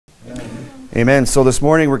Amen. So this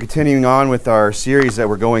morning we're continuing on with our series that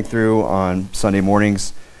we're going through on Sunday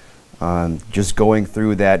mornings, just going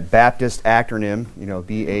through that Baptist acronym,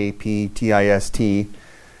 B-A-P-T-I-S-T,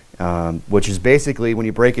 which is basically, when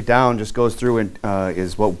you break it down, just goes through and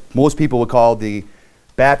is what most people would call the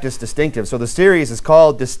Baptist distinctive. So the series is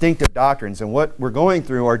called Distinctive Doctrines, and what we're going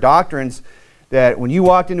through are doctrines that when you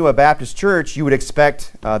walked into a Baptist church, you would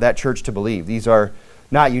expect that church to believe. These are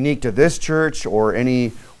not unique to this church or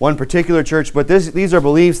any one particular church, but these are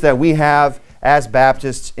beliefs that we have as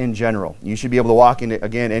Baptists in general. You should be able to walk into,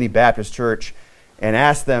 again, any Baptist church and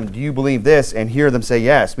ask them, do you believe this? And hear them say,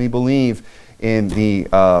 yes, we believe in the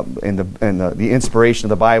inspiration of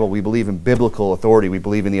the Bible. We believe in biblical authority. We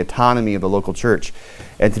believe in the autonomy of the local church.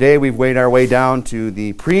 And today we've made our way down to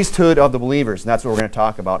the priesthood of the believers, and that's what we're going to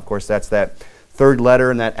talk about. Of course, that's that third letter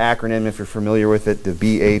in that acronym, if you're familiar with it, the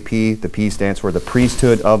B-A-P. The P stands for the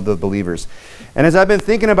priesthood of the believers. And as I've been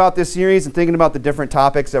thinking about this series and thinking about the different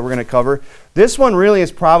topics that we're going to cover, this one really has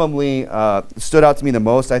probably stood out to me the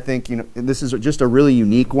most. I think this is just a really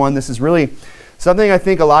unique one. This is really something I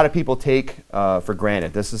think a lot of people take for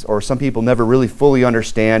granted. Or some people never really fully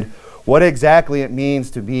understand what exactly it means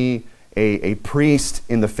to be a priest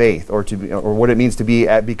in the faith, or what it means to be,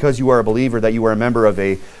 because you are a believer, that you are a member of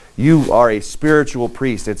you are a spiritual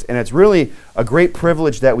priest. And it's really a great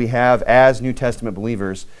privilege that we have as New Testament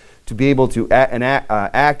believers to be able to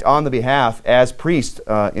act on the behalf as priests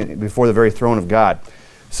before the very throne of God.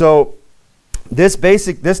 So this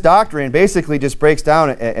doctrine basically just breaks down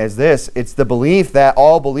as this. It's the belief that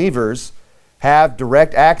all believers have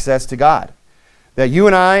direct access to God. That you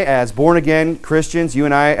and I, as born-again Christians, you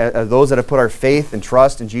and I, as those that have put our faith and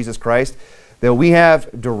trust in Jesus Christ, that we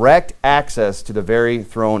have direct access to the very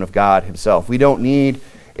throne of God Himself. We don't need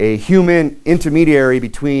a human intermediary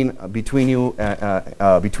between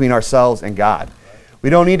ourselves and God.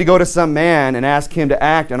 We don't need to go to some man and ask him to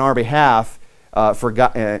act on our behalf for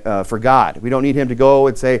God. We don't need him to go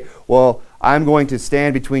and say, well, I'm going to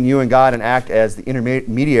stand between you and God and act as the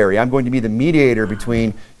intermediary. I'm going to be the mediator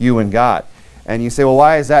between you and God. And you say, well,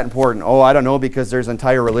 why is that important? Oh, I don't know, because there's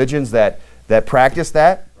entire religions that practice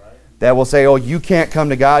that. That will say, oh, you can't come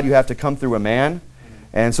to God, you have to come through a man.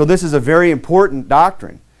 And so this is a very important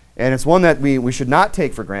doctrine. And it's one that we should not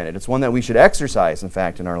take for granted. It's one that we should exercise, in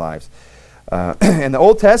fact, in our lives. And the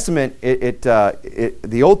Old Testament,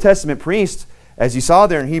 the Old Testament priests, as you saw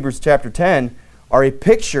there in Hebrews chapter 10, are a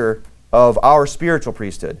picture of our spiritual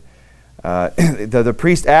priesthood. The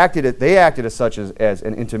priest acted as such as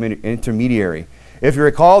an intermediary. If you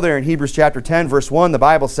recall there in Hebrews chapter 10, verse 1, the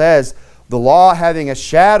Bible says, the law having a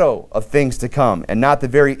shadow of things to come, and not the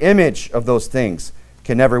very image of those things,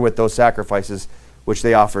 can never with those sacrifices which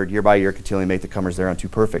they offered year by year continually make the comers thereunto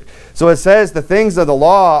perfect. So it says the things of the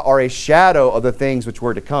law are a shadow of the things which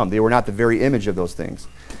were to come. They were not the very image of those things.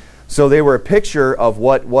 So they were a picture of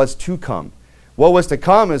what was to come. What was to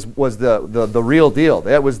come was the real deal.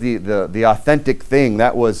 That was the authentic thing.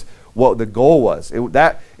 That was what the goal was.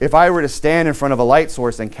 If I were to stand in front of a light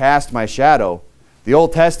source and cast my shadow, the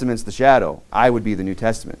Old Testament's the shadow. I would be the New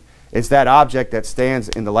Testament. It's that object that stands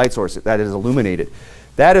in the light source that is illuminated.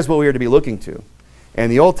 That is what we are to be looking to.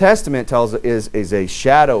 And the Old Testament tells is a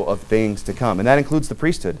shadow of things to come, and that includes the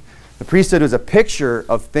priesthood. The priesthood is a picture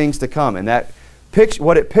of things to come, and that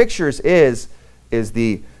what it pictures is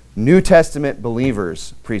the New Testament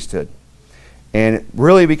believer's priesthood. And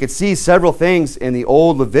really, we could see several things in the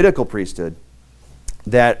old Levitical priesthood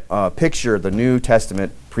that picture the New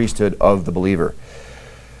Testament priesthood of the believer.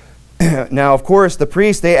 Now, of course, the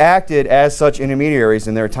priests, they acted as such intermediaries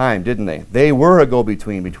in their time, didn't they? They were a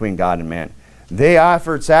go-between between God and man. They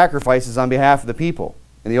offered sacrifices on behalf of the people.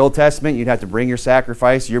 In the Old Testament, you'd have to bring your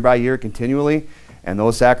sacrifice year by year continually, and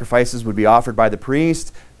those sacrifices would be offered by the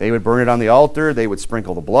priest. They would burn it on the altar. They would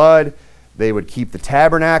sprinkle the blood. They would keep the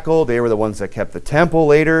tabernacle. They were the ones that kept the temple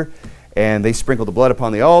later, and they sprinkled the blood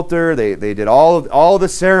upon the altar. They did all the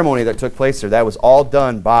ceremony that took place there. That was all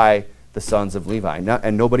done by the sons of Levi,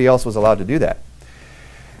 and nobody else was allowed to do that.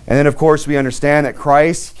 And then, of course, we understand that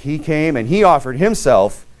Christ, He came and He offered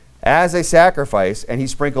Himself as a sacrifice, and He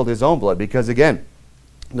sprinkled His own blood, because, again,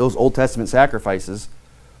 those Old Testament sacrifices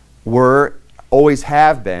always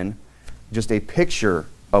have been just a picture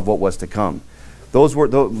of what was to come.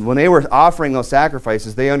 When they were offering those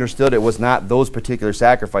sacrifices, they understood it was not those particular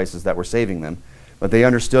sacrifices that were saving them, but they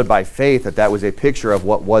understood by faith that was a picture of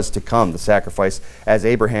what was to come, the sacrifice, as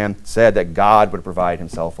Abraham said, that God would provide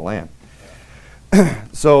Himself a lamb.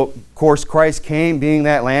 So, of course, Christ came being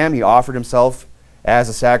that lamb. He offered Himself as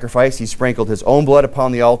a sacrifice. He sprinkled His own blood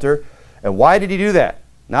upon the altar. And why did He do that?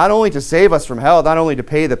 Not only to save us from hell, not only to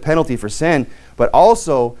pay the penalty for sin, but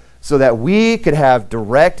also so that we could have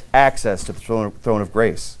direct access to the throne of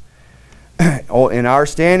grace. And our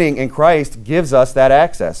standing in Christ gives us that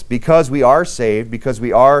access. Because we are saved, because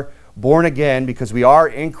we are born again, because we are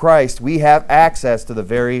in Christ, we have access to the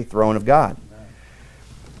very throne of God.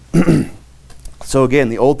 So again,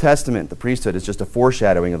 the Old Testament, the priesthood, is just a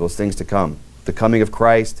foreshadowing of those things to come. The coming of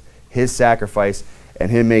Christ, his sacrifice, and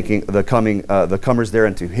him making the comers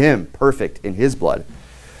thereunto him perfect in his blood.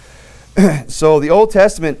 So the Old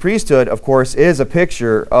Testament priesthood, of course, is a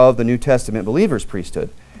picture of the New Testament believer's priesthood.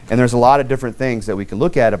 And there's a lot of different things that we can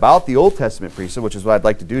look at about the Old Testament priesthood, which is what I'd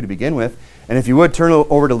like to do to begin with. And if you would turn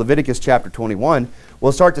over to Leviticus chapter 21,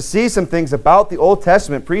 we'll start to see some things about the Old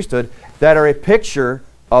Testament priesthood that are a picture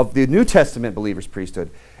of the New Testament believer's priesthood,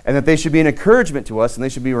 and that they should be an encouragement to us, and they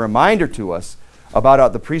should be a reminder to us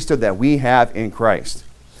about the priesthood that we have in Christ.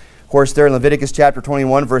 Of course, there in Leviticus chapter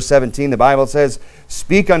 21, verse 17, the Bible says,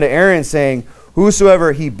 "Speak unto Aaron, saying,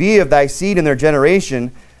 Whosoever he be of thy seed in their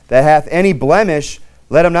generation, that hath any blemish,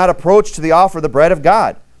 let him not approach to the offer of the bread of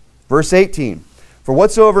God." Verse 18, "For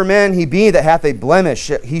whatsoever man he be that hath a blemish,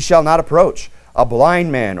 he shall not approach, a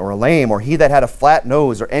blind man, or a lame, or he that had a flat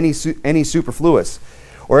nose, or any superfluous,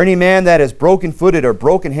 or any man that is broken-footed, or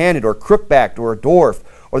broken-handed, or crook-backed, or a dwarf,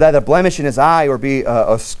 or that a blemish in his eye, or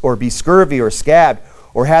be scurvy, or scabbed,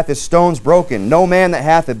 or hath his stones broken. No man that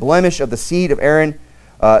hath a blemish of the seed of Aaron,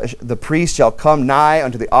 the priest, shall come nigh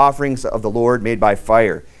unto the offerings of the Lord made by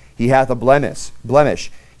fire. He hath a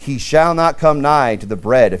blemish. He shall not come nigh to the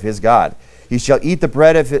bread of his God. He shall eat the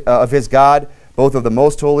bread of his God, both of the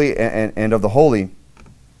most holy and of the holy.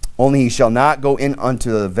 Only he shall not go in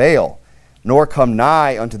unto the veil, nor come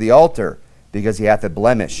nigh unto the altar, because he hath a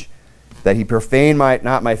blemish, that he profane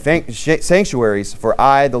not my sanctuaries, for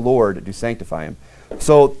I, the Lord, do sanctify him."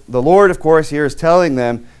 So the Lord, of course, here is telling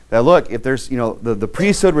them that, look, if there's, the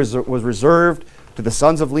priesthood was reserved to the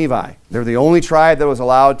sons of Levi. They're the only tribe that was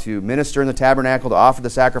allowed to minister in the tabernacle, to offer the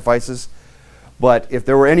sacrifices. But if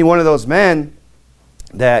there were any one of those men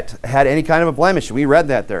that had any kind of a blemish, we read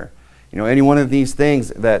that there, any one of these things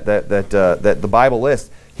that the Bible lists,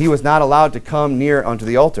 he was not allowed to come near unto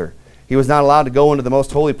the altar. He was not allowed to go into the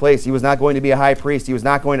most holy place. He was not going to be a high priest. He was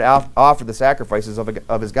not going to offer the sacrifices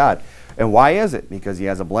of his God. And why is it? Because he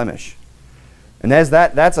has a blemish. And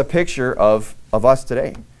that's a picture of us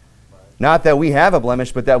today. Not that we have a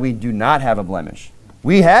blemish, but that we do not have a blemish.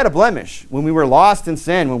 We had a blemish. When we were lost in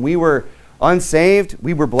sin, when we were unsaved,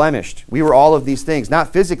 we were blemished. We were all of these things,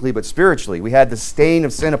 not physically, but spiritually. We had the stain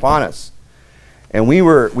of sin upon us. And we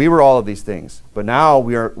were all of these things. But now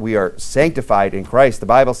we are sanctified in Christ. The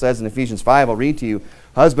Bible says in Ephesians 5, I'll read to you,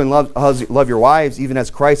 "Husband, love your wives, even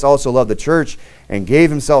as Christ also loved the church, and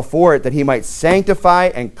gave himself for it, that he might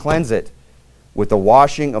sanctify and cleanse it with the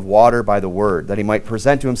washing of water by the word, that he might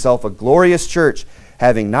present to himself a glorious church,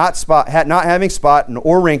 not having spot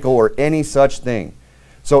or wrinkle or any such thing."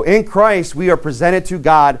 So in Christ, we are presented to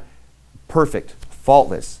God perfect,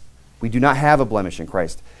 faultless. We do not have a blemish in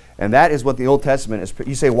Christ. And that is what the Old Testament is.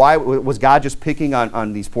 You say, why was God just picking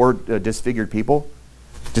on these poor disfigured people?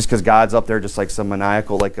 Just because God's up there just like some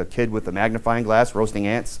maniacal, like a kid with a magnifying glass roasting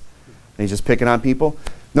ants, and he's just picking on people?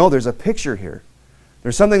 No, there's a picture here.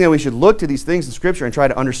 There's something that we should look to these things in Scripture and try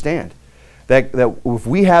to understand. That if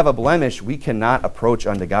we have a blemish, we cannot approach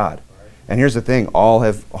unto God. And here's the thing, all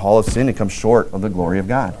have sinned and come short of the glory of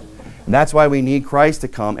God. And that's why we need Christ to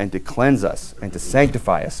come and to cleanse us and to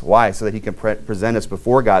sanctify us. Why? So that he can present us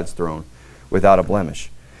before God's throne without a blemish.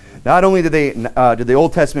 Not only did the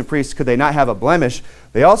Old Testament priests, could they not have a blemish,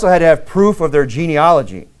 they also had to have proof of their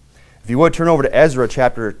genealogy. If you would turn over to Ezra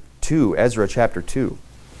chapter 2. Ezra chapter 2.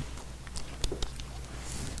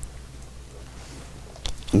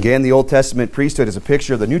 Again, the Old Testament priesthood is a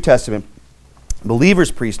picture of the New Testament believer's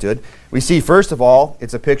priesthood. We see, first of all,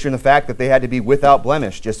 it's a picture in the fact that they had to be without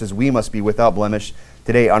blemish, just as we must be without blemish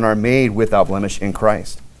today and are made without blemish in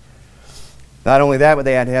Christ. Not only that, but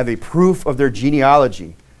they had to have a proof of their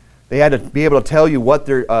genealogy. They had to be able to tell you what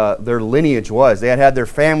their lineage was. They had to have their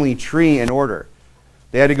family tree in order.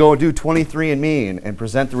 They had to go and do 23andMe and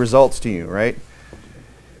present the results to you, right?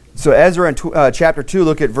 So Ezra in chapter 2,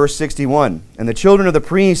 look at verse 61. "And the children of the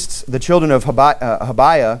priests, the children of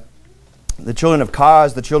Habiah, the children of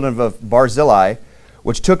Kaz, the children of Barzillai,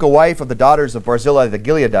 which took a wife of the daughters of Barzillai the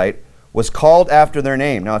Gileadite, was called after their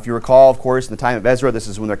name." Now, if you recall, of course, in the time of Ezra, this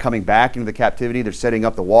is when they're coming back into the captivity. They're setting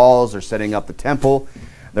up the walls. They're setting up the temple.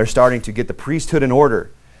 They're starting to get the priesthood in order.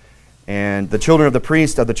 And the children of the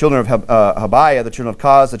priests, of the children of Habiah, the children of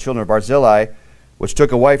Kaz, the children of Barzillai, which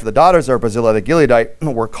took a wife of the daughters of Barzillai the Gileadite,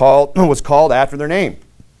 was called after their name.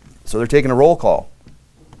 So they're taking a roll call.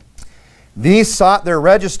 These sought their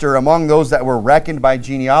register among those that were reckoned by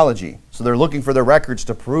genealogy. So they're looking for their records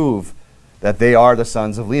to prove that they are the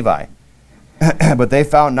sons of Levi. But they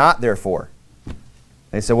found not, therefore.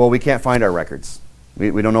 They said, well, we can't find our records.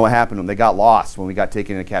 We don't know what happened to them. They got lost when we got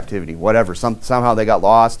taken into captivity. Whatever. Somehow they got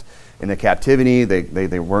lost in the captivity.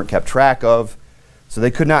 They weren't kept track of. So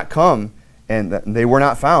they could not come, and they were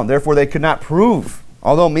not found. Therefore, they could not prove.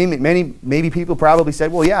 Although maybe people probably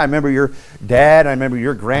said, well, yeah, I remember your dad, I remember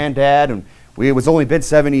your granddad, and it was only been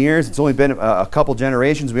 70 years. It's only been a couple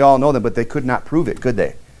generations. We all know them, but they could not prove it, could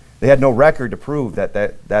they? They had no record to prove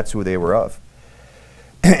that's who they were of.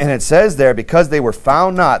 And it says there, because they were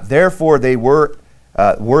found not, therefore they were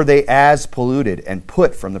they as polluted and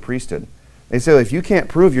put from the priesthood. They say, well, if you can't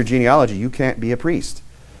prove your genealogy, you can't be a priest.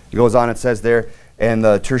 It goes on, it says there, and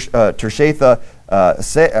the Tershatha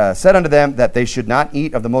said unto them that they should not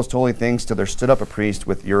eat of the most holy things till there stood up a priest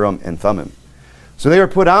with Urim and Thummim. So they were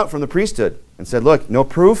put out from the priesthood and said, look, no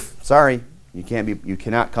proof, sorry, you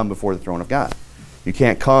cannot come before the throne of God. You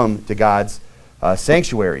can't come to God's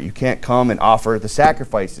sanctuary. You can't come and offer the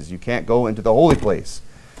sacrifices. You can't go into the holy place.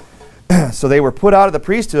 So they were put out of the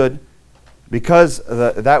priesthood because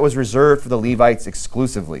that was reserved for the Levites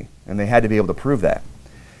exclusively, and they had to be able to prove that.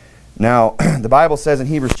 Now, the Bible says in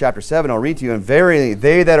Hebrews chapter 7, I'll read to you, and verily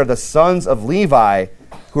they that are the sons of Levi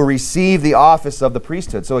who receive the office of the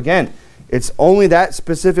priesthood. So again, it's only that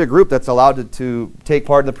specific group that's allowed to take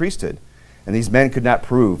part in the priesthood. And these men could not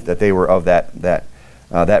prove that they were of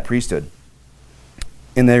that priesthood.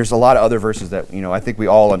 And there's a lot of other verses that, I think we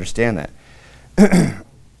all understand that.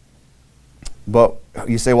 But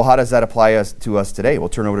you say, well, how does that apply to us today? We'll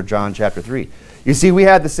turn over to John chapter 3. You see, we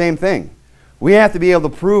had the same thing. We have to be able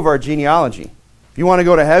to prove our genealogy. If you want to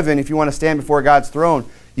go to heaven, if you want to stand before God's throne,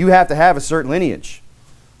 you have to have a certain lineage.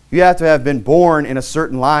 You have to have been born in a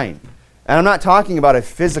certain line. And I'm not talking about a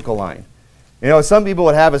physical line. Some people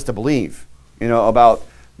would have us to believe, about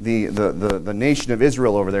the nation of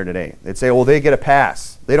Israel over there today. They'd say, well, they get a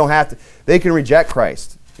pass. They don't have to. They can reject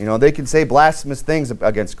Christ. They can say blasphemous things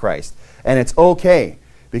against Christ. And it's okay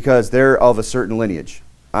because they're of a certain lineage.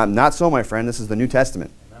 Not so, my friend. This is the New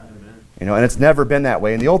Testament. And it's never been that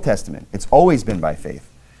way in the Old Testament. It's always been by faith.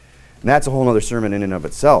 And that's a whole other sermon in and of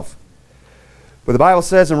itself. But the Bible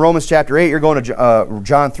says in Romans chapter 8, you're going to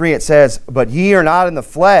John 3, it says, but ye are not in the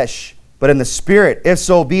flesh, but in the Spirit, if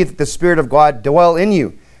so be that the Spirit of God dwell in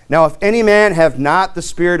you. Now, if any man have not the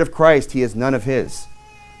Spirit of Christ, he is none of his.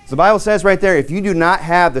 So the Bible says right there, if you do not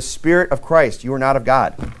have the Spirit of Christ, you are not of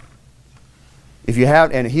God. If you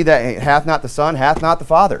have, and he that hath not the Son, hath not the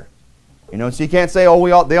Father. So you can't say,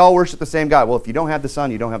 oh, they all worship the same God. Well, if you don't have the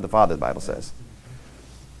Son, you don't have the Father, the Bible says.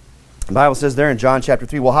 The Bible says there in John chapter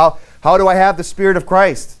 3, well, how do I have the Spirit of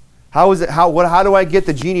Christ? How do I get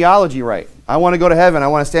the genealogy right? I want to go to heaven. I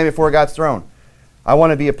want to stand before God's throne. I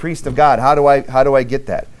want to be a priest of God. How do I get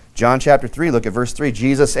that? John chapter 3, look at verse 3.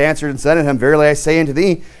 Jesus answered and said unto him, verily I say unto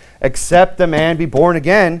thee, except a man be born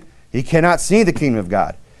again, he cannot see the kingdom of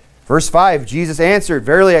God. Verse 5, Jesus answered,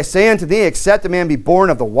 verily I say unto thee, except a man be born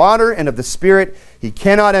of the water and of the Spirit, he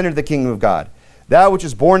cannot enter the kingdom of God. That which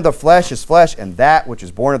is born of the flesh is flesh, and that which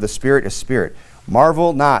is born of the Spirit is spirit.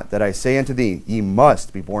 Marvel not that I say unto thee, ye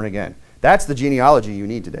must be born again. That's the genealogy you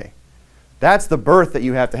need today. That's the birth that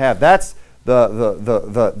you have to have. That's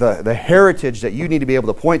the heritage that you need to be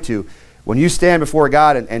able to point to when you stand before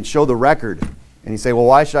God and show the record. And you say, well,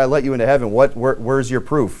 why should I let you into heaven? Where's your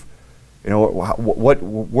proof?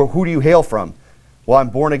 Who do you hail from? Well, I'm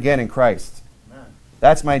born again in Christ. Amen.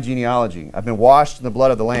 That's my genealogy. I've been washed in the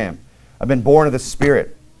blood of the Lamb. I've been born of the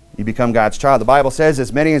Spirit. You become God's child. The Bible says,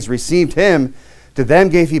 as many as received him, to them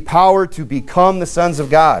gave he power to become the sons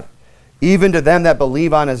of God, even to them that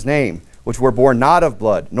believe on his name, which were born not of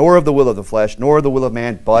blood, nor of the will of the flesh, nor of the will of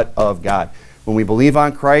man, but of God. When we believe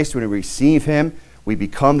on Christ, when we receive him, we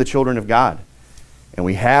become the children of God. And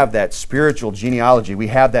we have that spiritual genealogy. We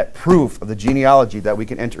have that proof of the genealogy that we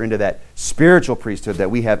can enter into that spiritual priesthood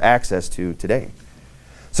that we have access to today.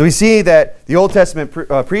 So we see that the Old Testament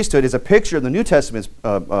priesthood is a picture of the New Testament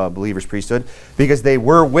believers' priesthood because they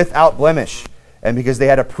were without blemish and because they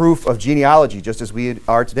had a proof of genealogy just as we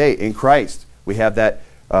are today in Christ. We have that,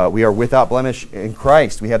 we are without blemish in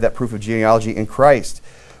Christ. We have that proof of genealogy in Christ.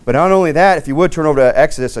 But not only that, if you would turn over to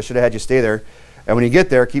Exodus, I should have had you stay there. And when you get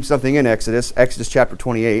there, keep something in Exodus chapter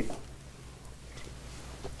 28.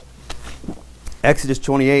 Exodus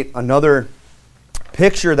 28, another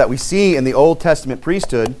picture that we see in the Old Testament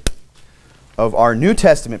priesthood of our New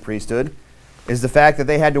Testament priesthood is the fact that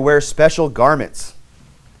they had to wear special garments.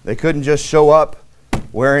 They couldn't just show up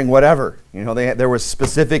wearing whatever. There were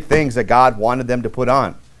specific things that God wanted them to put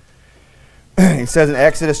on. He says in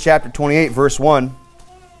Exodus chapter 28, verse 1,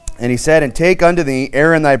 and he said, and take unto thee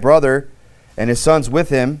Aaron thy brother, and his sons with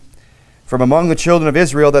him, from among the children of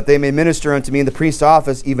Israel, that they may minister unto me in the priest's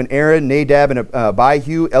office, even Aaron, Nadab, and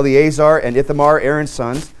Abihu, Eleazar, and Ithamar, Aaron's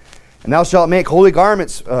sons. And thou shalt make holy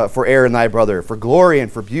garments for Aaron thy brother, for glory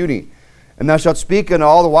and for beauty. And thou shalt speak unto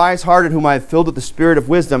all the wise-hearted whom I have filled with the spirit of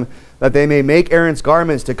wisdom, that they may make Aaron's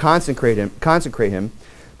garments to consecrate him,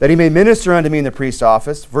 that he may minister unto me in the priest's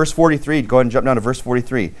office. Verse 43, go ahead and jump down to verse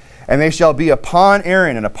 43. And they shall be upon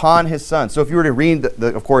Aaron and upon his sons. So if you were to read,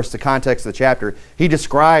 of course, the context of the chapter, he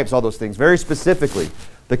describes all those things very specifically.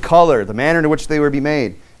 The color, the manner in which they were to be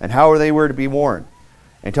made, and how they were to be worn.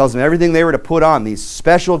 And tells them everything they were to put on, these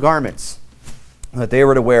special garments that they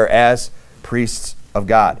were to wear as priests of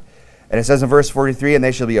God. And it says in verse 43, and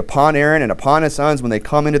they shall be upon Aaron and upon his sons when they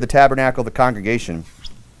come into the tabernacle of the congregation,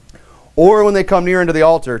 or when they come near unto the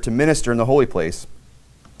altar to minister in the holy place,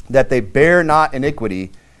 that they bear not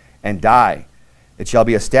iniquity and die. It shall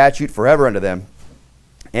be a statute forever unto them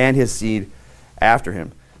and his seed after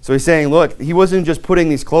him. So he's saying, look, he wasn't just putting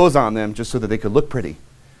these clothes on them just so that they could look pretty.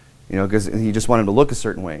 You know, because he just wanted them to look a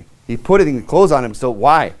certain way. He put the clothes on him, so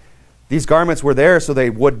why? These garments were there so they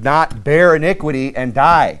would not bear iniquity and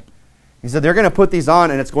die. He said they're going to put these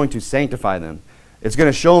on and it's going to sanctify them. It's going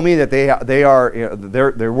to show me that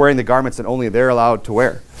they're wearing the garments that only they're allowed to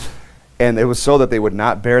wear. And it was so that they would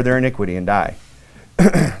not bear their iniquity and die.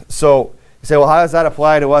 So you say, well, how does that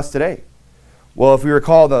apply to us today? Well, if we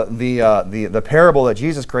recall the parable that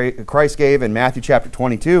Jesus Christ gave in Matthew chapter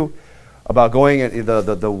 22, about going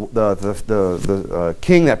the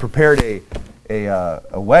king that prepared a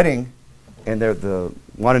wedding, and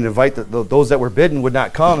wanted to invite those that were bidden would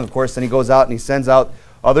not come. And of course, then he goes out and he sends out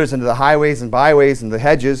others into the highways and byways and the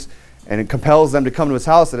hedges, and it compels them to come to his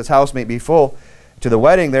house, that his house may be full to the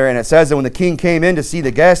wedding there. And it says that when the king came in to see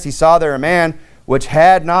the guest, he saw there a man which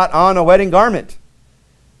had not on a wedding garment.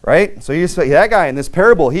 Right? So that guy in this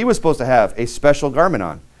parable, he was supposed to have a special garment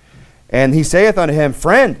on. And he saith unto him,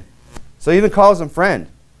 friend. So he even calls him friend.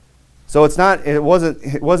 So it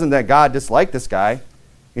wasn't that God disliked this guy.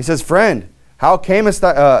 He says, friend, how camest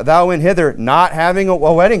thou in hither not having a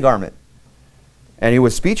wedding garment? And he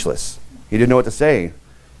was speechless. He didn't know what to say.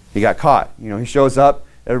 He got caught. You know, he shows up.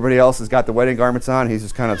 Everybody else has got the wedding garments on. He's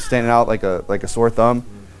just kind of standing out like a sore thumb.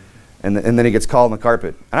 And then he gets called on the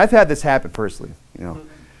carpet. And I've had this happen personally. You know,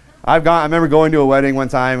 I remember going to a wedding one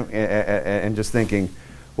time and just thinking,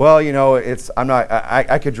 well, you know,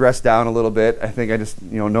 I could dress down a little bit. I think I just,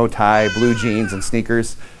 you know, no tie, blue jeans and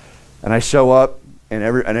sneakers. And I show up and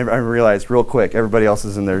I realize real quick, everybody else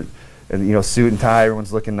is in their, you know, suit and tie.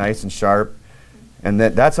 Everyone's looking nice and sharp. And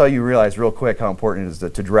that's how you realize real quick how important it is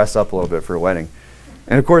to dress up a little bit for a wedding.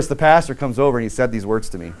 And of course, the pastor comes over and he said these words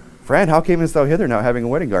to me. Friend, how camest thou hither not having a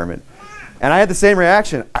wedding garment? And I had the same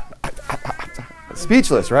reaction.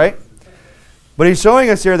 Speechless, right? But he's showing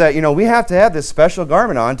us here that, you know, we have to have this special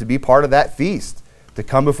garment on to be part of that feast, to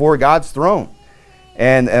come before God's throne.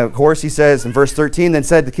 And of course he says in verse 13, then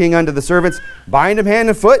said the king unto the servants, bind him hand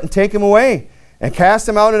and foot and take him away and cast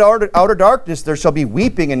him out into outer darkness. There shall be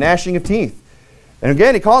weeping and gnashing of teeth. And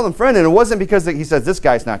again, he called him friend, and it wasn't because he says, this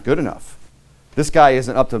guy's not good enough. This guy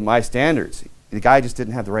isn't up to my standards. The guy just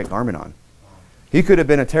didn't have the right garment on. He could have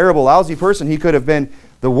been a terrible, lousy person. He could have been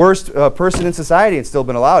the worst person in society and still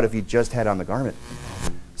been allowed if he just had on the garment.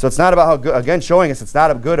 So it's not about how good, again, showing us it's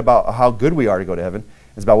not good about how good we are to go to heaven.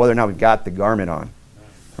 It's about whether or not we've got the garment on,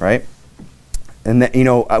 right? And that, you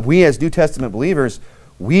know, we as New Testament believers,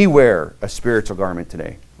 we wear a spiritual garment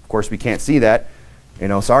today. Of course, we can't see that. You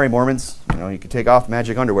know, sorry, Mormons. You know, you can take off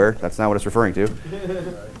magic underwear. That's not what it's referring to.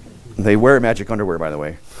 They wear magic underwear, by the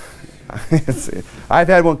way. I've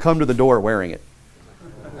had one come to the door wearing it.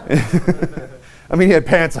 I mean, he had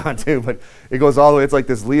pants on too, but it goes all the way. It's like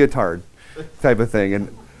this leotard type of thing.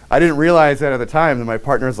 And I didn't realize that at the time. And my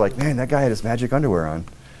partner was like, man, that guy had his magic underwear on.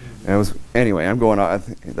 And it was, anyway, I'm going on.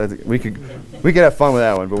 We could have fun with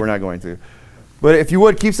that one, but we're not going to. But if you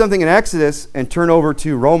would, keep something in Exodus and turn over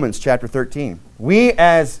to Romans chapter 13. We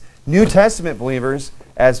as New Testament believers,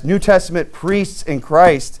 as New Testament priests in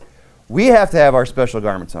Christ, we have to have our special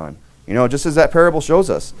garments on. You know, just as that parable shows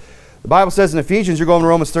us. The Bible says in Ephesians, you're going to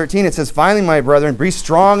Romans 13, it says, finally, my brethren, be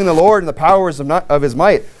strong in the Lord and the powers of his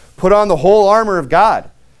might. Put on the whole armor of God.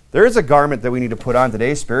 There is a garment that we need to put on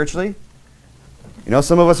today spiritually. You know,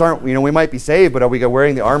 some of us aren't, you know, we might be saved, but are we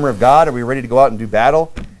wearing the armor of God? Are we ready to go out and do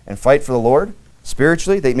battle and fight for the Lord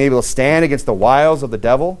spiritually? They may be able to stand against the wiles of the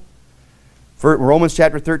devil. For Romans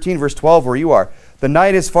chapter 13, verse 12, where you are. The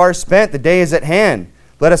night is far spent, the day is at hand.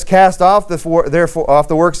 Let us cast off therefore off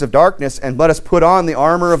the works of darkness, and let us put on the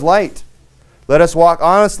armor of light. Let us walk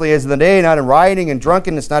honestly as in the day, not in rioting and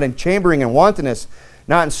drunkenness, not in chambering and wantonness,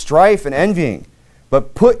 not in strife and envying.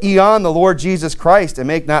 But put ye on the Lord Jesus Christ, and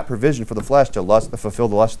make not provision for the flesh to fulfill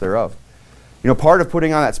the lust thereof. You know, part of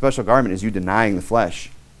putting on that special garment is you denying the flesh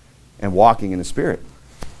and walking in the Spirit,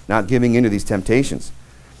 not giving into these temptations.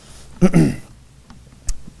 The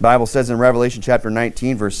Bible says in Revelation chapter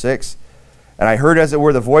 19, verse 6, and I heard as it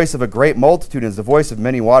were the voice of a great multitude, and as the voice of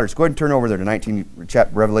many waters. Go ahead and turn over there to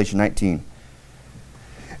Revelation 19.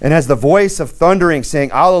 And as the voice of thundering,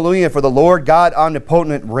 saying, Alleluia, for the Lord God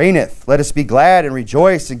omnipotent reigneth. Let us be glad and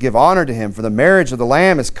rejoice and give honor to him, for the marriage of the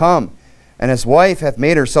Lamb is come, and his wife hath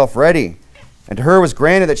made herself ready. And to her was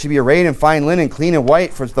granted that she be arrayed in fine linen, clean and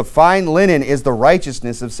white, for the fine linen is the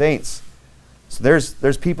righteousness of saints. So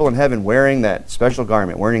there's people in heaven wearing that special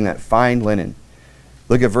garment, wearing that fine linen.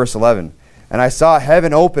 Look at verse 11. And I saw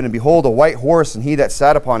heaven open, and behold, a white horse, and he that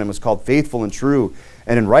sat upon him was called Faithful and True,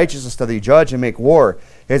 and in righteousness doth he judge and make war.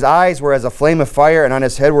 His eyes were as a flame of fire, and on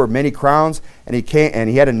his head were many crowns, and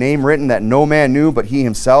he had a name written that no man knew but he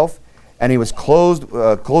himself. And he was clothed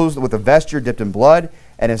with a vesture dipped in blood,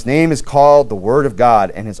 and his name is called the Word of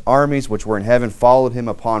God. And his armies which were in heaven followed him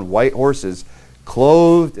upon white horses,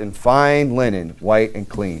 clothed in fine linen, white and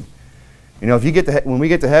clean. You know, when we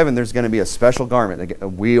get to heaven, there's going to be a special garment that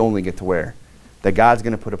we only get to wear, that God's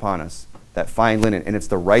going to put upon us, that fine linen, and it's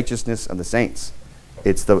the righteousness of the saints.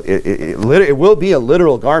 It will be a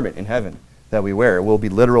literal garment in heaven that we wear. It will be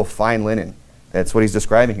literal fine linen. That's what he's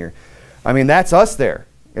describing here. I mean, that's us there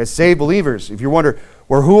as saved believers. If you wonder,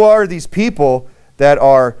 well, who are these people that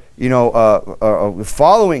are,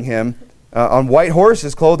 following him on white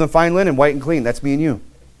horses, clothed in fine linen, white and clean? That's me and you.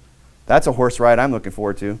 That's a horse ride I'm looking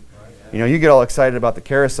forward to. You know, you get all excited about the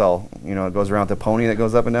carousel. You know, it goes around the pony that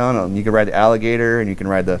goes up and down. And you can ride the alligator, and you can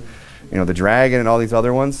ride the dragon and all these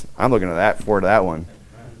other ones. I'm looking forward to that one.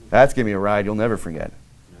 That's going to be a ride you'll never forget.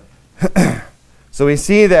 So we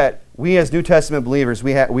see that we as New Testament believers,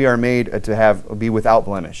 we are made to be without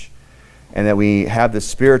blemish, and that we have this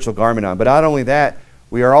spiritual garment on. But not only that,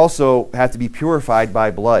 we are also have to be purified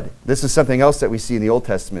by blood. This is something else that we see in the Old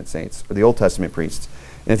Testament saints, or the Old Testament priests.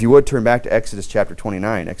 And if you would, turn back to Exodus chapter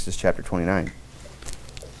 29. Exodus chapter 29.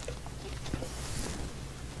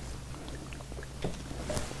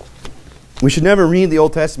 We should never read the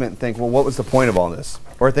Old Testament and think, well, what was the point of all this?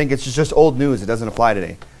 Or think it's just old news, it doesn't apply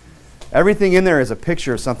today. Everything in there is a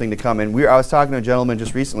picture of something to come. And I was talking to a gentleman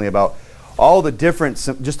just recently about all the different,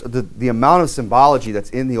 just the amount of symbology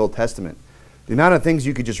that's in the Old Testament. The amount of things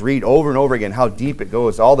you could just read over and over again, how deep it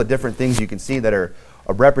goes, all the different things you can see that are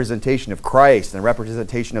a representation of Christ and a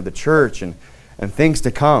representation of the church and things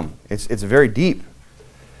to come. It's very deep.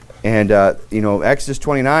 And, Exodus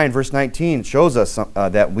 29, verse 19 shows us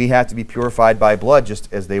that we have to be purified by blood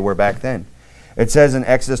just as they were back then. It says in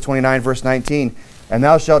Exodus 29, verse 19, and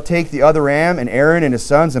thou shalt take the other ram, and Aaron and his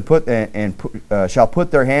sons, shall put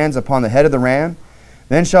their hands upon the head of the ram.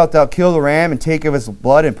 Then shalt thou kill the ram, and take of his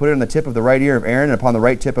blood, and put it on the tip of the right ear of Aaron, and upon the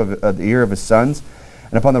right tip of the ear of his sons,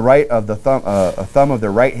 and upon the right of the thumb of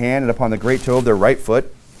their right hand, and upon the great toe of their right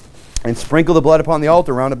foot, and sprinkle the blood upon the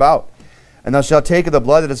altar round about. And thou shalt take of the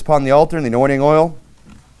blood that is upon the altar and the anointing oil,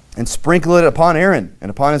 and sprinkle it upon Aaron, and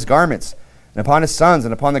upon his garments, and upon his sons,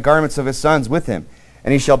 and upon the garments of his sons with him.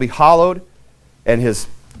 And he shall be hallowed, and his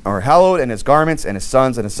garments, and his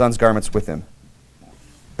sons' garments with him.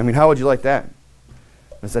 I mean, how would you like that?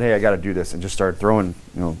 I said, hey, I got to do this, and just start throwing,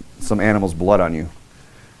 some animal's blood on you.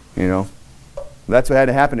 That's what had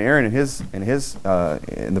to happen to Aaron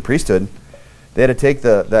in the priesthood. They had to take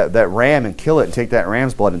that ram and kill it, and take that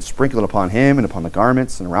ram's blood and sprinkle it upon him and upon the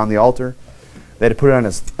garments and around the altar. They had to put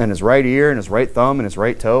it on his right ear and his right thumb and his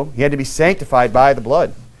right toe. He had to be sanctified by the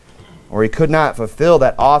blood, or he could not fulfill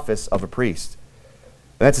that office of a priest.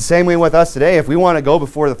 And that's the same way with us today. If we want to go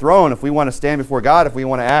before the throne, if we want to stand before God, if we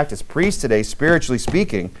want to act as priests today, spiritually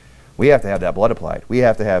speaking, we have to have that blood applied. We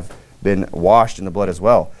have to have been washed in the blood as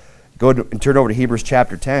well. Go and turn over to Hebrews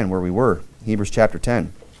chapter 10, where we were. Hebrews chapter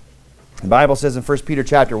 10. The Bible says in 1 Peter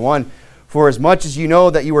chapter 1, for as much as you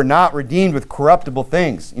know that you were not redeemed with corruptible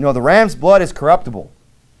things. The ram's blood is corruptible.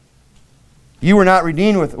 You were not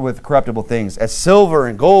redeemed with corruptible things, as silver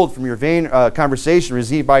and gold from your vain conversation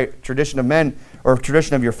received by tradition of men, or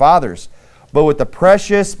tradition of your fathers, but with the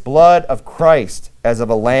precious blood of Christ, as of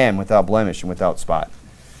a lamb without blemish and without spot.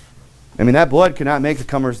 I mean, that blood could not make the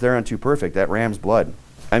comers thereunto perfect, that ram's blood.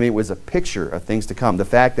 I mean, it was a picture of things to come. The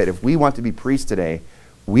fact that if we want to be priests today,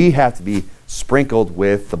 we have to be sprinkled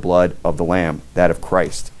with the blood of the Lamb, that of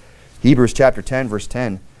Christ. Hebrews chapter 10, verse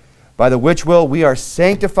 10, by the which will we are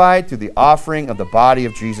sanctified through the offering of the body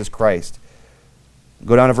of Jesus Christ.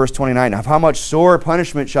 Go down to verse 29. Of how much sore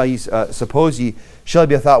punishment shall ye suppose ye shall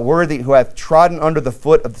be thought worthy, who hath trodden under the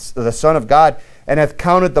foot of the Son of God, and hath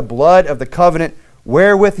counted the blood of the covenant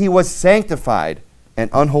wherewith he was sanctified an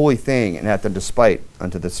unholy thing, and hath done despite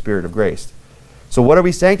unto the Spirit of grace. So what are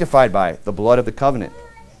we sanctified by? The blood of the covenant.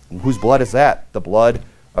 And whose blood is that? The blood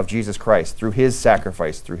of Jesus Christ, through his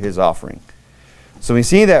sacrifice, through his offering. So we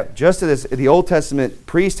see that just as the Old Testament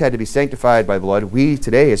priest had to be sanctified by blood, we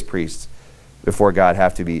today as priests before God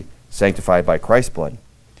have to be sanctified by Christ's blood.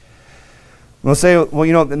 We'll say, well,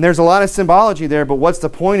 you know, and there's a lot of symbology there, but what's the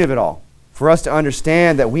point of it all? For us to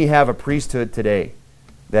understand that we have a priesthood today.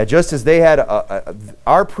 That just as they had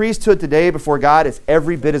our priesthood today before God is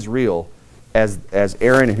every bit as real as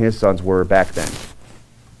Aaron and his sons were back then.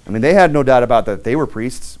 I mean, they had no doubt about that they were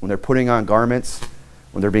priests when they're putting on garments,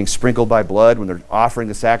 when they're being sprinkled by blood, when they're offering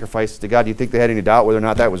the sacrifices to God. Do you think they had any doubt whether or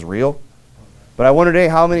not that was real? But I wonder today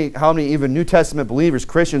how many even New Testament believers,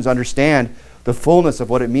 Christians, understand the fullness of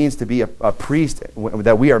what it means to be a priest,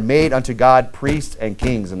 that we are made unto God priests and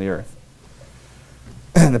kings in the earth.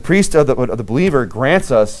 And the priest of the believer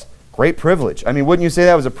grants us great privilege. I mean, wouldn't you say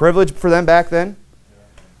that was a privilege for them back then?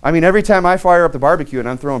 I mean, every time I fire up the barbecue and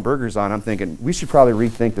I'm throwing burgers on, I'm thinking, we should probably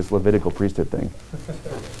rethink this Levitical priesthood thing.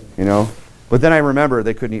 You know? But then I remember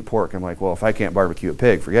they couldn't eat pork. I'm like, well, if I can't barbecue a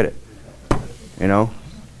pig, forget it. You know?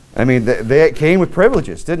 I mean, they came with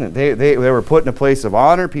privileges, didn't it? They were put in a place of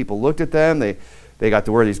honor. People looked at them. They got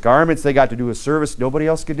to wear these garments. They got to do a service nobody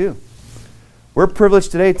else could do. We're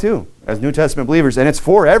privileged today, too, as New Testament believers, and it's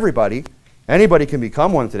for everybody. Anybody can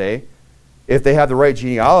become one today if they have the right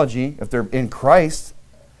genealogy, if they're in Christ.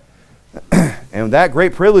 And that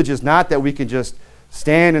great privilege is not that we can just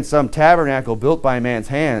stand in some tabernacle built by man's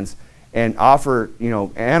hands and offer, you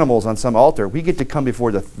know, animals on some altar. We get to come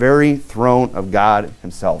before the very throne of God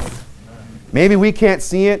himself. Maybe we can't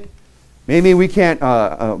see it. Maybe we can't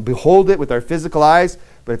behold it with our physical eyes,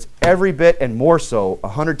 but it's every bit and more so,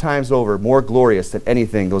 100 times over, more glorious than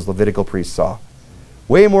anything those Levitical priests saw.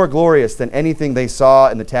 Way more glorious than anything they saw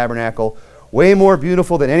in the tabernacle. Way more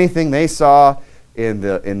beautiful than anything they saw in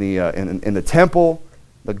the temple.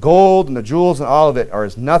 The gold and the jewels and all of it are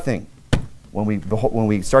as nothing when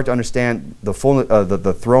we start to understand the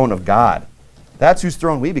throne of God. That's whose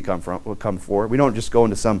throne we come for. We don't just go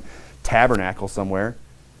into some tabernacle somewhere.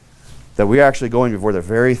 That we are actually going before the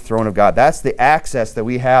very throne of God. That's the access that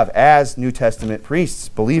we have as New Testament priests,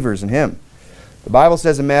 believers in him. The Bible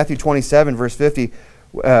says in Matthew 27, verse 50,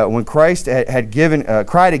 when Christ had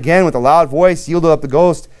cried again with a loud voice, yielded up the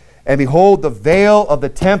ghost, and behold, the veil of the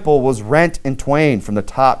temple was rent in twain from the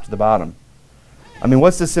top to the bottom. I mean,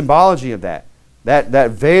 what's the symbology of that?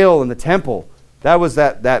 That veil in the temple, that was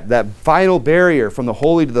that final barrier from the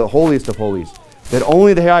holy to the holiest of holies, that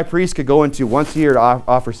only the high priest could go into once a year to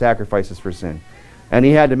offer sacrifices for sin. And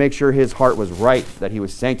he had to make sure his heart was right, that he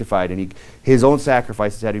was sanctified, and his own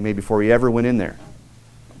sacrifices had to be made before he ever went in there.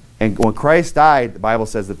 And when Christ died, the Bible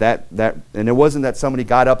says that and it wasn't that somebody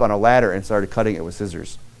got up on a ladder and started cutting it with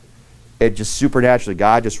scissors. It just supernaturally,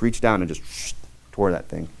 God just reached down and just tore that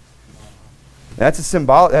thing. That's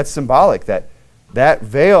symbolic that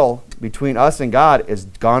veil between us and God is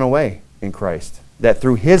gone away in Christ. That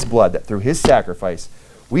through his blood, that through his sacrifice,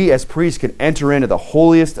 we as priests can enter into the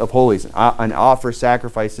holiest of holies and offer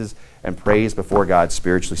sacrifices and praise before God,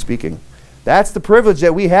 spiritually speaking. That's the privilege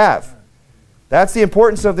that we have. That's the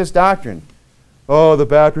importance of this doctrine. Oh, the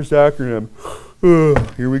Baptist acronym.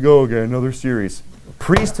 Here we go again, another series.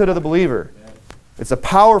 Priesthood of the believer. It's a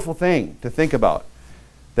powerful thing to think about.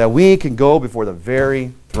 That we can go before the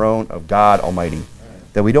very throne of God Almighty.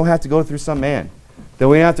 That we don't have to go through some man. That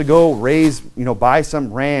we have to go buy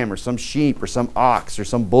some ram or some sheep or some ox or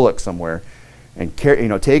some bullock somewhere and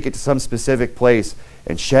take it to some specific place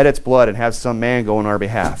and shed its blood and have some man go on our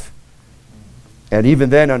behalf. And even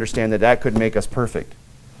then understand that couldn't make us perfect.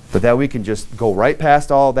 But that we can just go right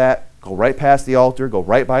past all that, go right past the altar, go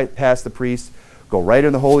right past the priest, go right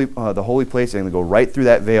in the holy place and go right through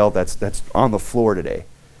that veil that's on the floor today.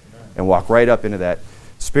 And walk right up into that,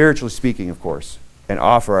 spiritually speaking, of course, and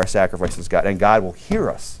offer our sacrifices to God. And God will hear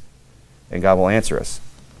us, and God will answer us.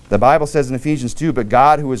 The Bible says in Ephesians 2, but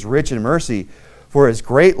God, who is rich in mercy, for his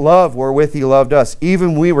great love wherewith he loved us,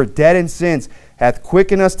 even when we were dead in sins, hath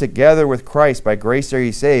quickened us together with Christ. By grace are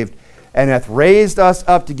ye saved, and hath raised us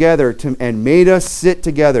up together and made us sit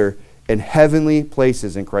together in heavenly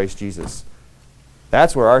places in Christ Jesus.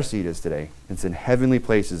 That's where our seat is today. It's in heavenly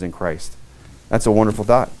places in Christ. That's a wonderful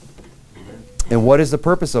thought. And what is the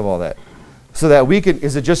purpose of all that? So that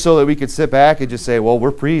is it just so that we could sit back and just say, well,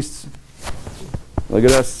 we're priests. Look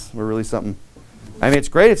at us. We're really something. I mean, it's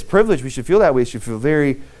great. It's a privilege. We should feel that way. We should feel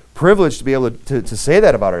very privileged to be able to say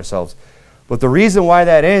that about ourselves. But the reason why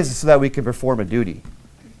that is so that we can perform a duty.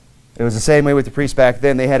 It was the same way with the priests back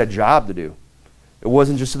then. They had a job to do. It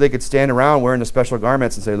wasn't just so they could stand around wearing the special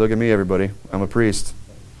garments and say, look at me, everybody. I'm a priest.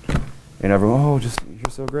 And everyone, oh,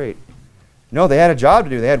 you're so great. No, they had a job to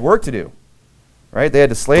do. They had work to do. Right? They had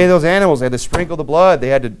to slay those animals. They had to sprinkle the blood. They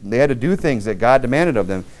had to do things that God demanded of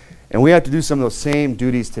them. And we have to do some of those same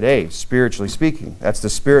duties today, spiritually speaking. That's the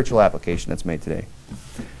spiritual application that's made today.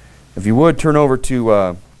 If you would, turn over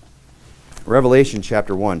to Revelation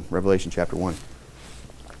chapter 1. Revelation chapter 1.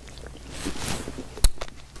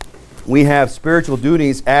 We have spiritual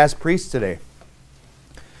duties as priests today.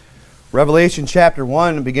 Revelation chapter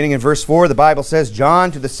 1, beginning in verse 4, the Bible says,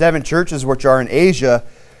 John, to the 7 churches which are in Asia,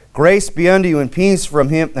 grace be unto you and peace from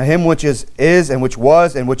him which is and which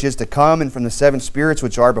was and which is to come, and from the 7 spirits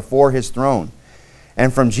which are before his throne,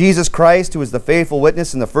 and from Jesus Christ, who is the faithful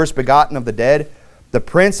witness and the first begotten of the dead, the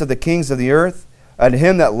prince of the kings of the earth, unto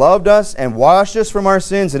him that loved us and washed us from our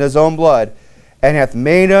sins in his own blood, and hath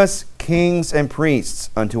made us kings and priests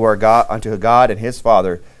unto our God, unto God and his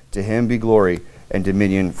Father. To him be glory and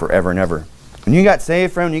dominion forever and ever. When you got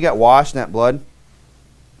saved, friend, when you got washed in that blood,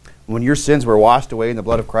 when your sins were washed away in the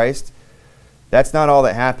blood of Christ, that's not all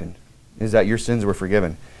that happened, is that your sins were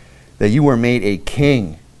forgiven. That you were made a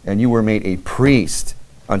king and you were made a priest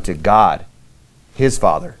unto God, his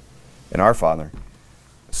Father, and our Father.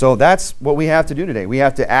 So that's what we have to do today. We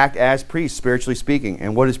have to act as priests, spiritually speaking.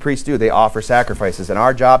 And what does priests do? They offer sacrifices. And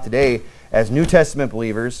our job today, as New Testament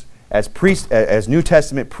believers, as New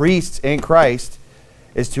Testament priests in Christ,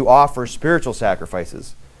 is to offer spiritual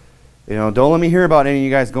sacrifices. You know, don't let me hear about any of you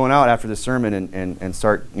guys going out after the sermon and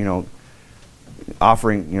start, you know,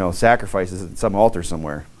 offering, you know, sacrifices at some altar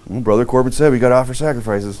somewhere. Well, Brother Corbett said we got to offer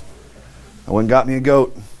sacrifices. I went and got me a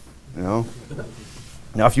goat, you know.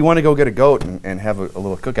 Now, if you want to go get a goat and have a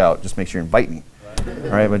little cookout, just make sure you invite me. All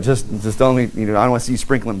right, but just don't, you know, I don't want to see you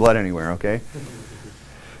sprinkling blood anywhere, okay?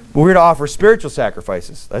 But we're to offer spiritual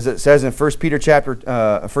sacrifices. As it says in 1 Peter,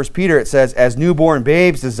 it says, as newborn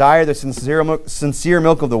babes desire the sincere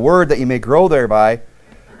milk of the word, that you may grow thereby.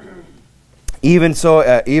 Even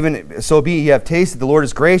so be ye have tasted the Lord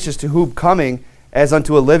is gracious, to whom coming as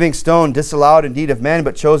unto a living stone, disallowed indeed of men,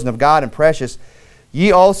 but chosen of God and precious,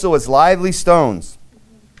 ye also as lively stones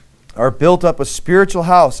are built up a spiritual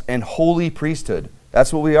house and holy priesthood.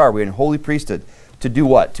 That's what we are. We're in holy priesthood. To do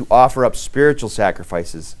what? To offer up spiritual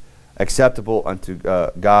sacrifices acceptable unto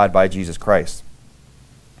God by Jesus Christ.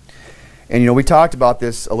 And you know, we talked about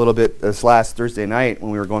this a little bit this last Thursday night when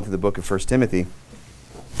we were going through the book of 1 Timothy,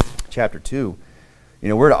 chapter 2. You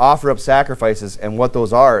know, we're to offer up sacrifices, and what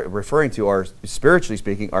those are referring to are, spiritually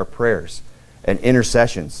speaking, are prayers and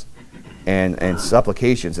intercessions and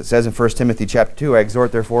supplications. It says in 1 Timothy chapter 2, I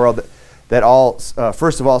exhort therefore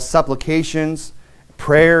first of all, supplications,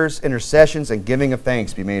 prayers, intercessions, and giving of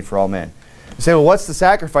thanks be made for all men. You say, well, what's the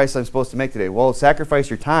sacrifice I'm supposed to make today? Well, sacrifice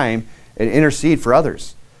your time and intercede for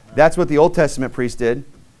others. That's what the Old Testament priest did.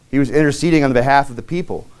 He was interceding on behalf of the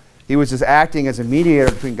people. He was just acting as a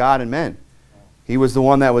mediator between God and men. He was the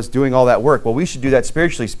one that was doing all that work. Well, we should do that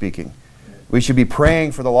spiritually speaking. We should be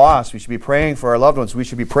praying for the lost. We should be praying for our loved ones. We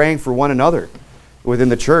should be praying for one another within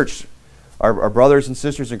the church, our brothers and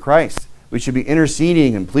sisters in Christ. We should be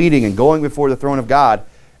interceding and pleading and going before the throne of God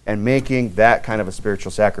and making that kind of a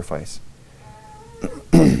spiritual sacrifice.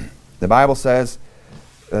 The Bible says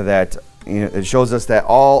that, you know, it shows us that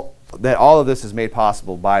all of this is made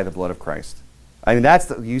possible by the blood of Christ. I mean,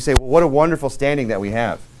 you say, well, what a wonderful standing that we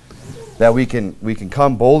have, that we can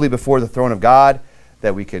come boldly before the throne of God,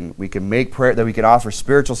 that we can make prayer, that we can offer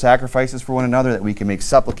spiritual sacrifices for one another, that we can make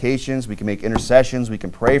supplications, we can make intercessions, we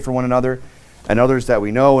can pray for one another, and others that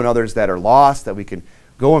we know and others that are lost, that we can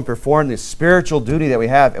go and perform this spiritual duty that we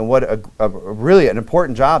have, and what a really an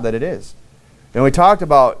important job that it is. And we talked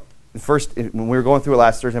about when we were going through it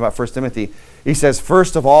last Thursday about 1 Timothy, he says,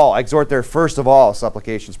 first of all, I exhort there, first of all,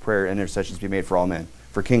 supplications, prayer, and intercessions be made for all men,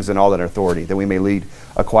 for kings and all that are authority, that we may lead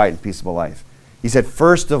a quiet and peaceable life. He said,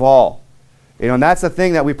 first of all. You know, and that's the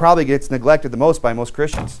thing that we probably gets neglected the most by most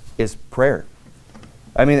Christians, is prayer.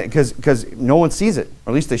 I mean, because no one sees it,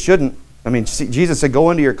 or at least they shouldn't. I mean, Jesus said,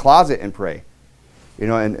 go into your closet and pray. You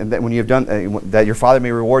know, and that when you've done that, your Father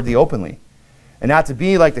may reward thee openly. And not to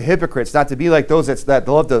be like the hypocrites, not to be like those that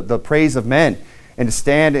love the praise of men, and to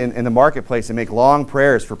stand in the marketplace and make long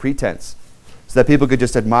prayers for pretense, so that people could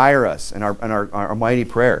just admire us and our mighty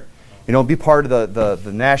prayer. You know, be part of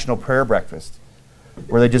the national prayer breakfast,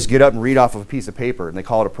 where they just get up and read off of a piece of paper and they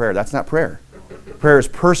call it a prayer. That's not prayer. Prayer is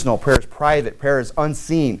personal. Prayer is private. Prayer is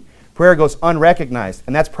unseen. Prayer goes unrecognized.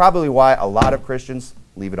 And that's probably why a lot of Christians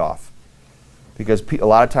leave it off. Because a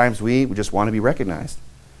lot of times we just want to be recognized.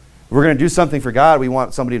 If we're going to do something for God, we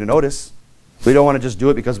want somebody to notice. We don't want to just do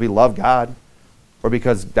it because we love God or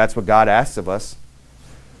because that's what God asks of us.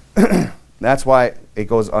 That's why it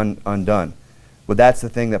goes undone. But that's the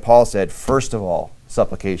thing that Paul said, first of all,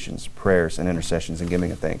 supplications, prayers, and intercessions and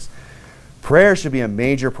giving of thanks. Prayer should be a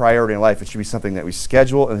major priority in life. It should be something that we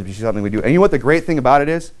schedule and it should be something we do. And you know what the great thing about it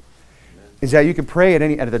is that you can pray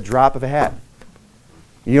at the drop of a hat.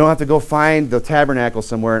 You don't have to go find the tabernacle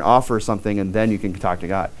somewhere and offer something and then you can talk to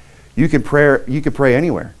God. You can pray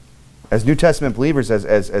anywhere. As New Testament believers,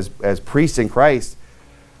 as priests in Christ,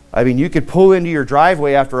 I mean, you could pull into your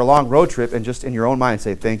driveway after a long road trip and just in your own mind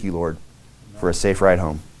say, thank you, Lord, for a safe ride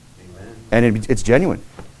home. Amen. And it's genuine.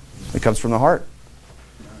 It comes from the heart.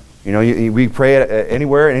 You know, we pray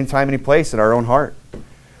anywhere, anytime, any place in our own heart.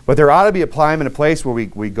 But there ought to be a time and a place where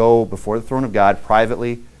we go before the throne of God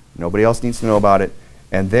privately. Nobody else needs to know about it.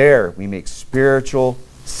 And there we make spiritual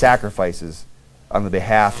sacrifices on the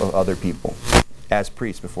behalf of other people as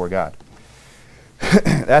priests before God.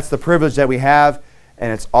 That's the privilege that we have,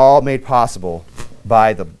 and it's all made possible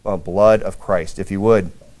by the blood of Christ. If you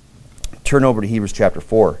would, turn over to Hebrews chapter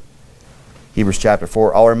 4. Hebrews chapter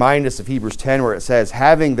 4. I'll remind us of Hebrews 10 where it says,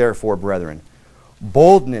 having therefore, brethren,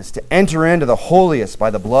 boldness to enter into the holiest by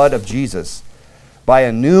the blood of Jesus, by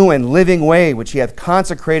a new and living way which he hath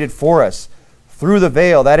consecrated for us through the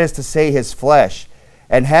veil, that is to say, his flesh,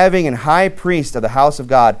 and having an high priest of the house of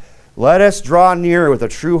God, let us draw near with a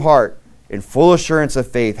true heart, in full assurance of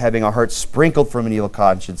faith, having our hearts sprinkled from an evil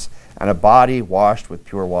conscience, and a body washed with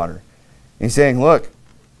pure water. And he's saying, look,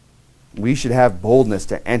 we should have boldness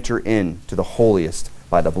to enter into the holiest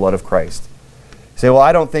by the blood of Christ. You say, well,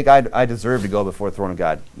 I don't think I deserve to go before the throne of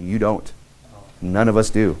God. You don't. None of us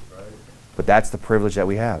do. But that's the privilege that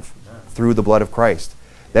we have through the blood of Christ.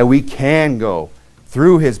 That we can go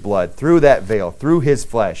through his blood, through that veil, through his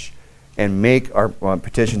flesh, and make our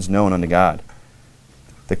petitions known unto God.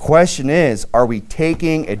 The question is, are we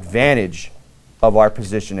taking advantage of our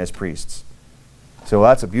position as priests? So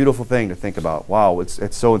that's a beautiful thing to think about. Wow,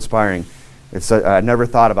 it's so inspiring. I never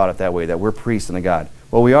thought about it that way, that we're priests unto God.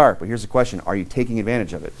 Well, we are, but here's the question. Are you taking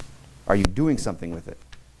advantage of it? Are you doing something with it?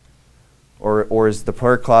 Or is the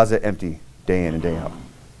prayer closet empty day in and day out?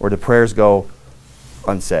 Or do prayers go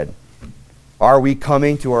unsaid? Are we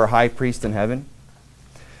coming to our high priest in heaven?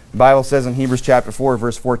 The Bible says in Hebrews chapter 4,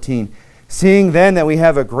 verse 14, seeing then that we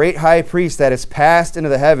have a great high priest that is passed into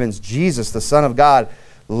the heavens, Jesus, the Son of God,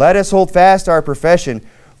 let us hold fast our profession,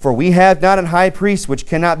 for we have not an high priest which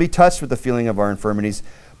cannot be touched with the feeling of our infirmities,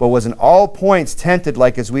 but was in all points tempted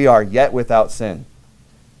like as we are, yet without sin.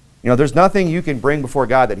 You know, there's nothing you can bring before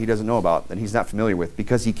God that he doesn't know about, that he's not familiar with,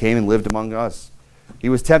 because he came and lived among us. He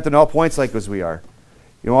was tempted in all points like as we are.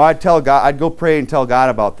 You know, I'd tell God, I'd go pray and tell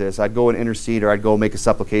God about this. I'd go and intercede, or I'd go make a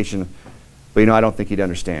supplication. But you know, I don't think he'd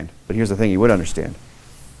understand. But here's the thing, he would understand.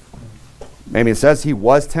 Maybe it says he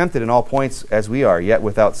was tempted in all points as we are, yet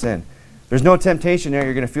without sin. There's no temptation there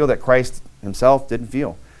you're going to feel that Christ himself didn't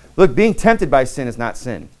feel. Look, being tempted by sin is not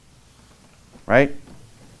sin. Right?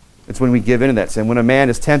 It's when we give into that sin. When a man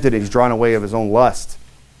is tempted, he's drawn away of his own lust.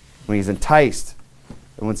 When he's enticed,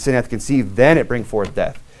 and when sin hath conceived, then it bring forth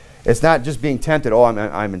death. It's not just being tempted, oh,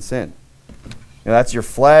 I'm in sin. You know, that's your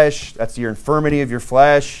flesh. That's your infirmity of your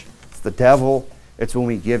flesh. It's the devil. It's when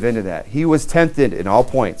we give into that. He was tempted in all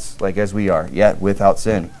points, like as we are, yet without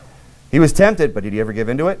sin. He was tempted, but did he ever give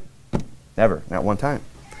into it? Never, not one time.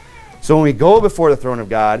 So when we go before the throne of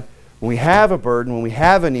God, when we have a burden, when we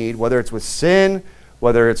have a need, whether it's with sin,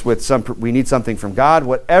 whether it's with we need something from God,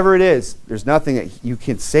 whatever it is, there's nothing that you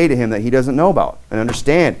can say to him that he doesn't know about and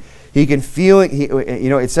understand. He can feel, you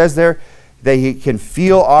know, it says there that he can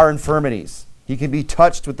feel our infirmities. He can be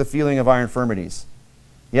touched with the feeling of our infirmities.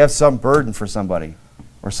 You have some burden for somebody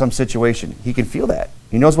or some situation. He can feel that.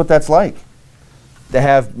 He knows what that's like to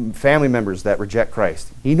have family members that reject Christ.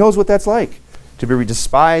 He knows what that's like to be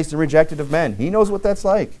despised and rejected of men. He knows what that's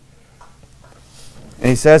like. And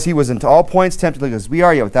he says he was in all points tempted like as we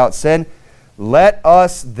are, yet without sin. Let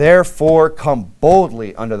us therefore come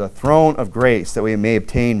boldly under the throne of grace, that we may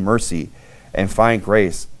obtain mercy and find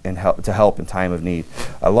grace and help to help in time of need.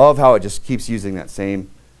 I love how it just keeps using that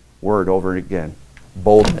same word over and again.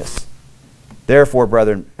 Boldness. Therefore,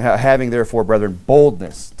 brethren, having therefore, brethren,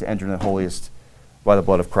 boldness to enter in the holiest by the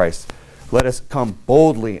blood of Christ. Let us come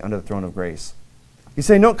boldly under the throne of grace. He's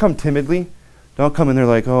saying, don't come timidly. Don't come in there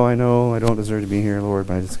like, oh, I know I don't deserve to be here, Lord,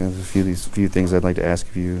 but I just got these few things I'd like to ask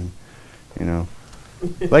of you. You know,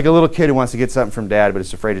 like a little kid who wants to get something from dad, but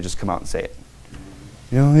is afraid to just come out and say it.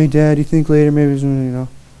 You know, hey, Dad, you think later maybe, you know.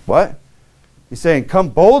 What? He's saying, come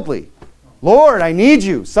boldly. Lord, I need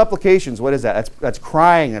you. Supplications, what is that? That's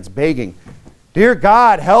crying, that's begging. Dear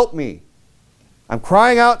God, help me. I'm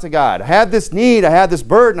crying out to God. I have this need, I have this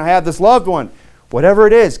burden, I have this loved one. Whatever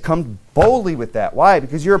it is, come boldly with that. Why?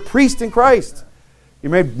 Because you're a priest in Christ.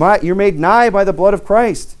 You're made nigh by the blood of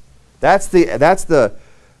Christ. That's the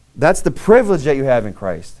privilege that you have in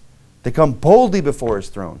Christ, to come boldly before His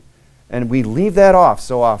throne. And we leave that off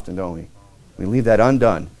so often, don't we? We leave that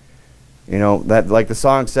undone. You know, that, like the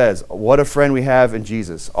song says, what a friend we have in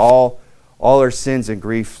Jesus. All our sins and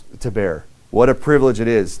grief to bear. What a privilege it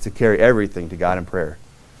is to carry everything to God in prayer.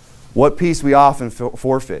 What peace we often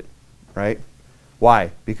forfeit, right?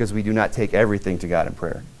 Why? Because we do not take everything to God in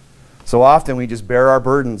prayer. So often we just bear our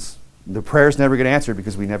burdens. The prayers never get answered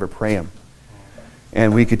because we never pray them.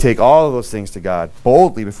 And we could take all of those things to God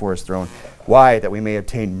boldly before His throne. Why? That we may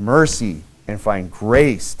obtain mercy and find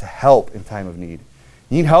grace to help in time of need.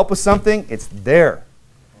 You need help with something? It's there.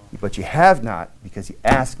 But you have not because you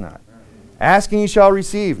ask not. Ask and you shall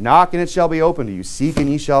receive. Knock and it shall be opened to you. Seek and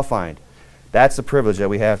ye shall find. That's the privilege that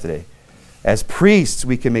we have today. As priests,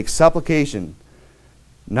 we can make supplication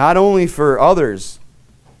not only for others,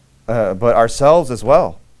 but ourselves as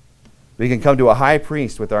well. We can come to a high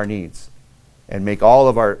priest with our needs and make all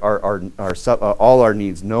of all our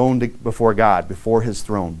needs known before God, before His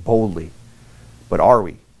throne, boldly. But are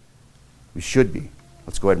we? We should be.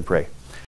 Let's go ahead and pray.